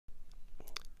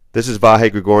This is Vahe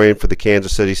Gregorian for the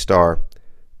Kansas City Star.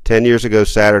 10 years ago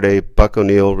Saturday, Buck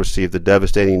O'Neil received the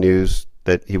devastating news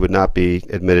that he would not be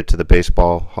admitted to the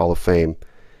Baseball Hall of Fame.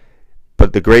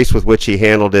 But the grace with which he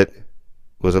handled it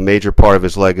was a major part of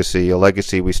his legacy, a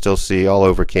legacy we still see all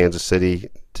over Kansas City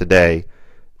today.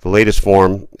 The latest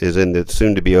form is in the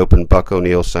soon-to-be-open Buck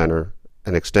O'Neil Center,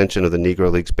 an extension of the Negro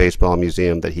Leagues Baseball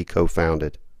Museum that he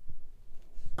co-founded.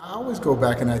 I always go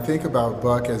back and I think about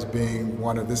Buck as being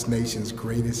one of this nation's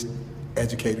greatest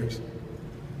educators.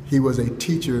 He was a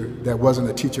teacher that wasn't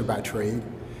a teacher by trade.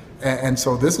 And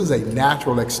so this is a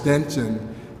natural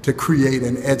extension to create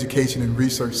an education and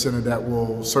research center that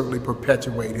will certainly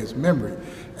perpetuate his memory.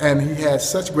 And he had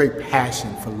such great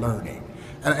passion for learning.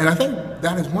 And I think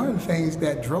that is one of the things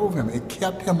that drove him. It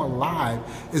kept him alive,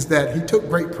 is that he took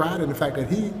great pride in the fact that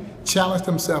he challenged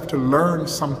himself to learn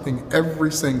something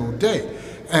every single day.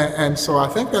 And so I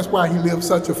think that's why he lived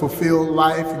such a fulfilled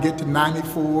life, get to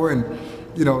 94, and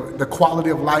the quality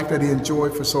of life that he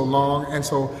enjoyed for so long. And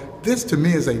so this to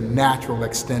me is a natural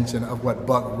extension of what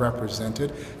Buck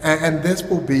represented. And this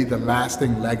will be the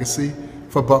lasting legacy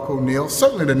for Buck O'Neil,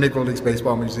 certainly the Negro Leagues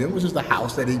Baseball Museum, which is the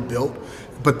house that he built,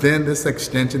 but then this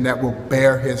extension that will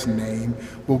bear his name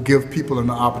will give people an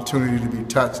opportunity to be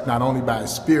touched not only by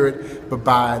his spirit, but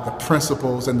by the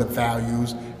principles and the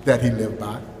values that he lived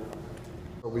by.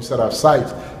 We set our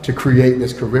sights to create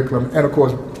this curriculum, and of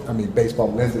course,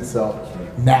 baseball lends itself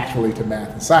naturally to math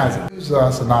and science. It gives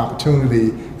us an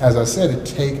opportunity, as I said,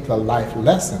 to take the life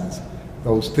lessons,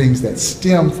 those things that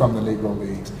stem from the Negro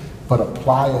Leagues, but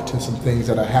apply it to some things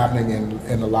that are happening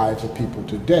in the lives of people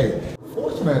today.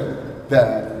 Fortunate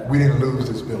that we didn't lose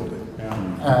this building.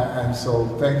 And so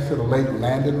thanks to the late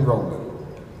Landon Rowland,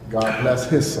 God bless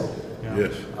his soul.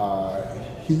 Yes.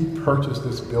 He purchased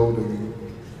this building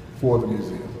for the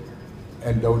museum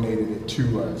and donated it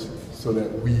to us so that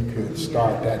we could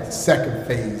start that second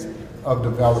phase of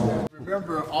development.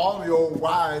 Remember, all the old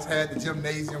wives had the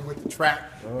gymnasium with the track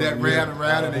that ran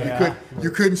around, and you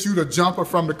couldn't shoot a jumper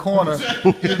from the corner,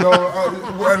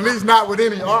 at least not with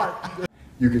any art.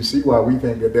 You can see why we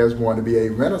think that there's going to be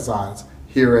a renaissance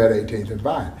here at 18th and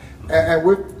Vine. And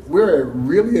we're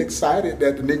really excited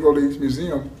that the Negro Leagues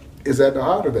Museum is at the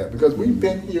heart of that, because we've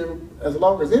been here as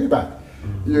long as anybody.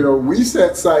 We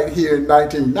set site here in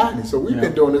 1990, so we've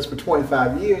been doing this for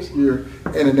 25 years here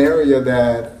in an area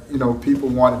that, people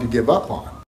wanted to give up on.